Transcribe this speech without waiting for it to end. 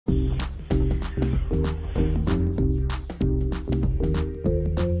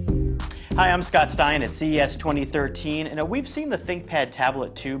Hi, I'm Scott Stein at CES 2013, and we've seen the ThinkPad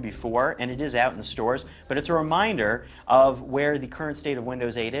Tablet 2 before, and it is out in stores, but it's a reminder of where the current state of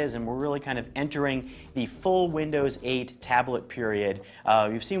Windows 8 is, and we're really kind of entering the full Windows 8 tablet period.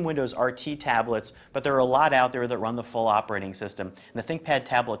 You've seen Windows RT tablets, but there are a lot out there that run the full operating system, and the ThinkPad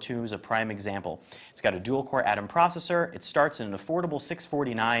Tablet 2 is a prime example. It's got a dual-core Atom processor, it starts at an affordable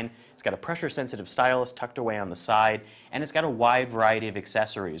 $649, it's got a pressure-sensitive stylus tucked away on the side, and it's got a wide variety of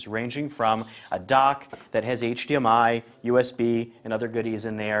accessories, ranging from a dock that has HDMI, USB, and other goodies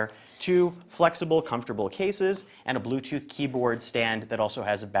in there, to flexible, comfortable cases, and a Bluetooth keyboard stand that also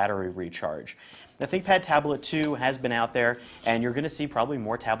has a battery recharge. The ThinkPad Tablet 2 has been out there, and you're going to see probably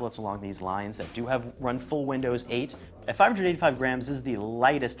more tablets along these lines that do run full Windows 8. At 585 grams, this is the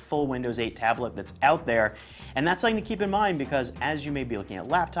lightest full Windows 8 tablet that's out there, and that's something to keep in mind because as you may be looking at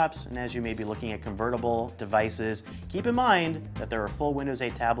laptops and as you may be looking at convertible devices, keep in mind that there are full Windows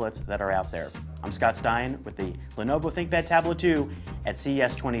 8 tablets that are out there. I'm Scott Stein with the Lenovo ThinkPad Tablet 2 at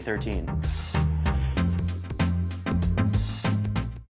CES 2013.